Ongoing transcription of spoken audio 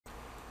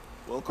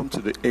Welcome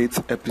to the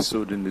 8th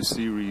episode in the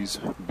series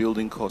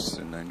Building Costs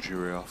in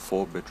Nigeria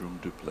 4-bedroom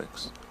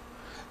duplex.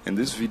 In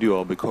this video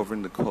I'll be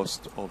covering the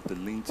cost of the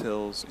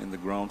lintels in the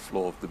ground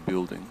floor of the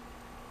building.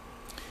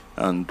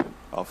 And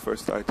our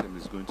first item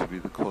is going to be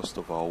the cost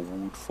of our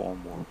wood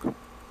formwork.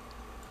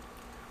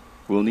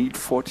 We'll need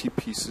 40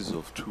 pieces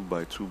of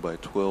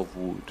 2x2x12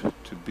 wood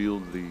to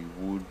build the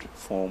wood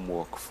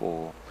formwork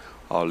for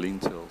our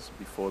lintels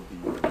before the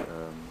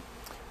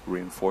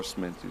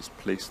reinforcement is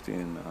placed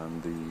in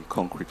and the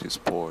concrete is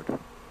poured.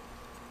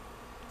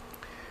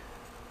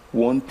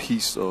 One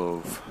piece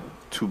of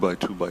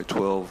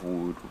 2x2x12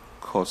 wood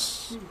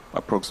costs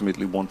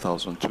approximately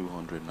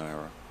 1,200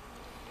 naira.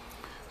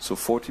 So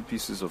 40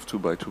 pieces of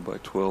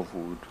 2x2x12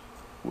 wood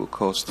will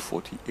cost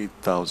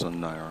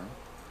 48,000 naira.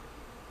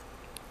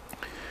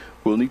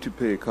 We'll need to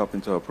pay a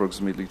carpenter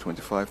approximately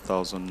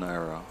 25,000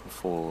 naira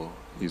for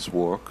his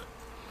work.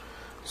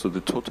 So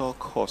the total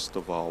cost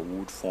of our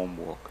wood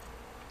formwork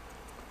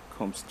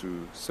comes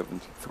to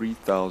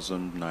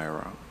 73,000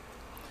 naira,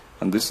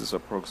 and this is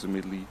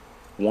approximately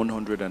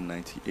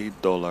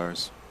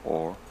 $198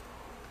 or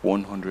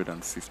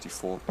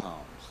 154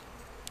 pounds.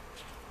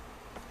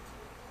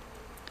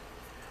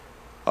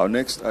 Our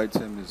next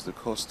item is the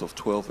cost of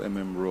 12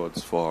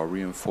 rods for our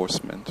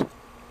reinforcement.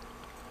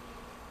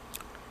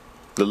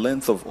 The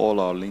length of all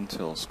our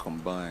lintels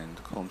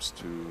combined comes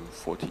to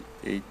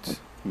 48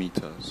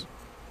 meters.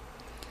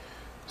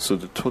 So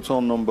the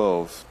total number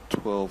of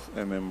 12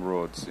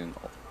 rods in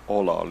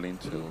all our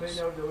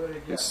lintels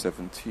is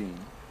 17.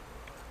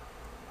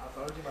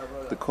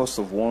 The cost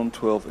of one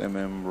 12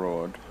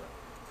 rod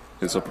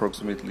is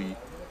approximately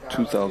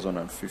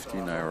 2,050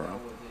 naira.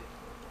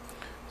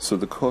 So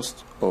the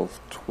cost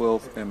of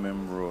 12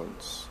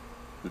 rods,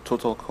 the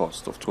total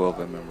cost of 12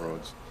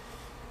 rods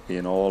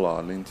in all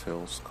our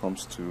lintels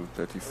comes to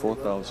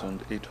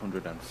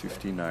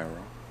 34,850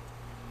 naira.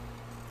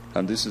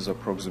 And this is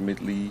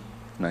approximately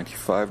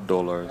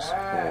 $95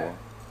 or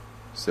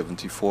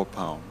 74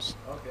 pounds.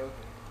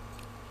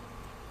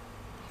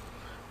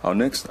 Our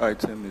next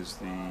item is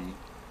the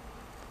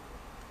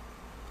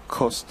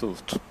cost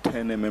of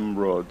 10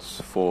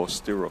 rods for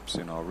stirrups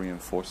in our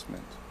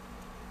reinforcement.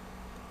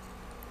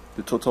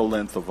 The total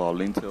length of our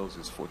lintels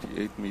is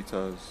 48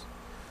 meters.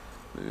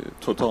 The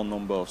total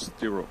number of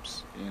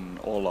stirrups in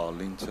all our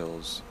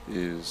lintels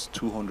is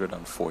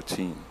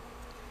 214.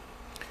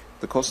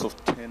 The cost of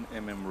 10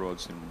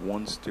 rods in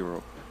one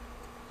stirrup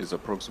is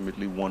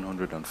approximately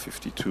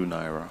 152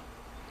 naira.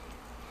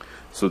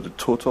 So the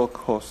total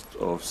cost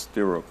of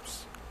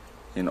stirrups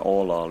in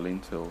all our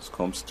lintels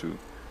comes to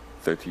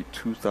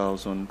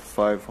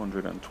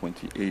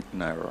 32,528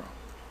 naira.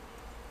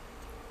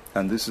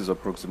 And this is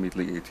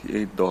approximately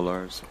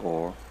 $88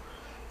 or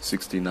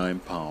 69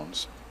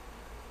 pounds.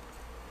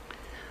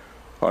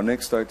 Our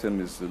next item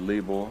is the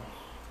labor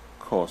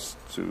cost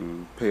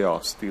to pay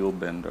our steel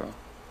bender.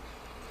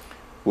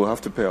 We'll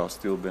have to pay our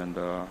steel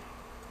bender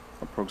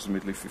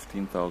approximately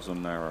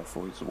 15,000 naira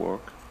for his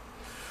work,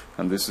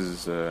 and this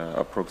is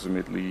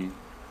approximately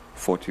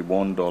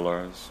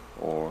 $41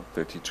 or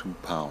 32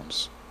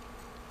 pounds.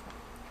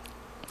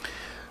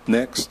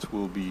 Next,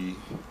 we'll be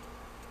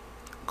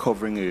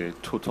covering a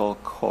total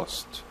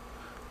cost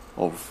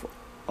of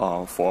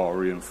for our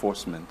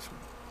reinforcement.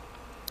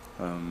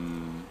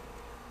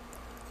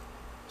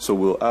 So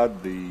we'll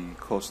add the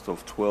cost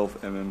of 12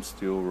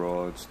 steel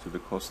rods to the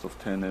cost of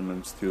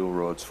 10 steel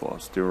rods for our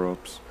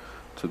stirrups,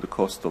 to the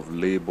cost of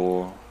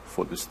labor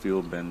for the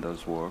steel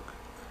bender's work,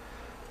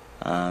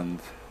 and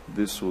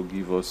this will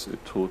give us a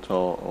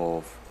total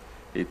of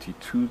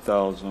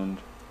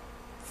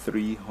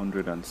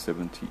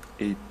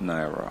 82,378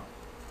 naira,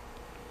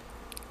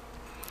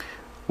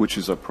 which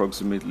is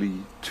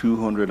approximately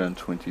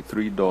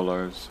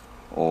 $223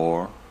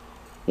 or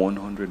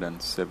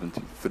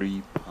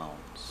 173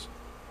 pounds.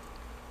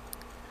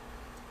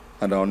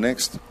 And our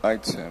next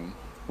item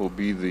will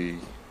be the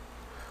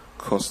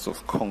cost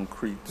of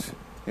concrete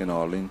in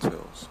our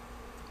lintels.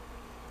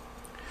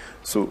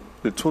 So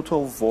the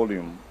total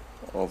volume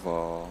of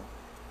our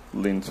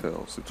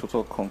lintels, the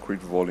total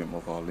concrete volume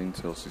of our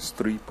lintels is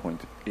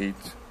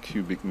 3.8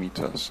 cubic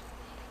meters.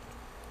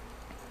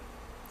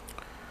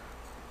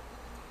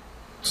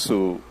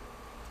 So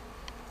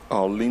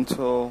our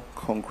lintel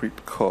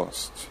concrete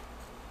cost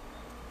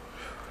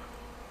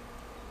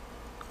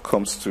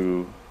comes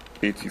to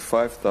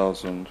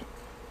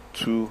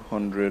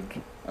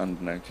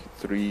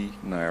 85,293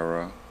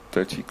 naira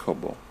 30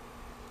 kobo.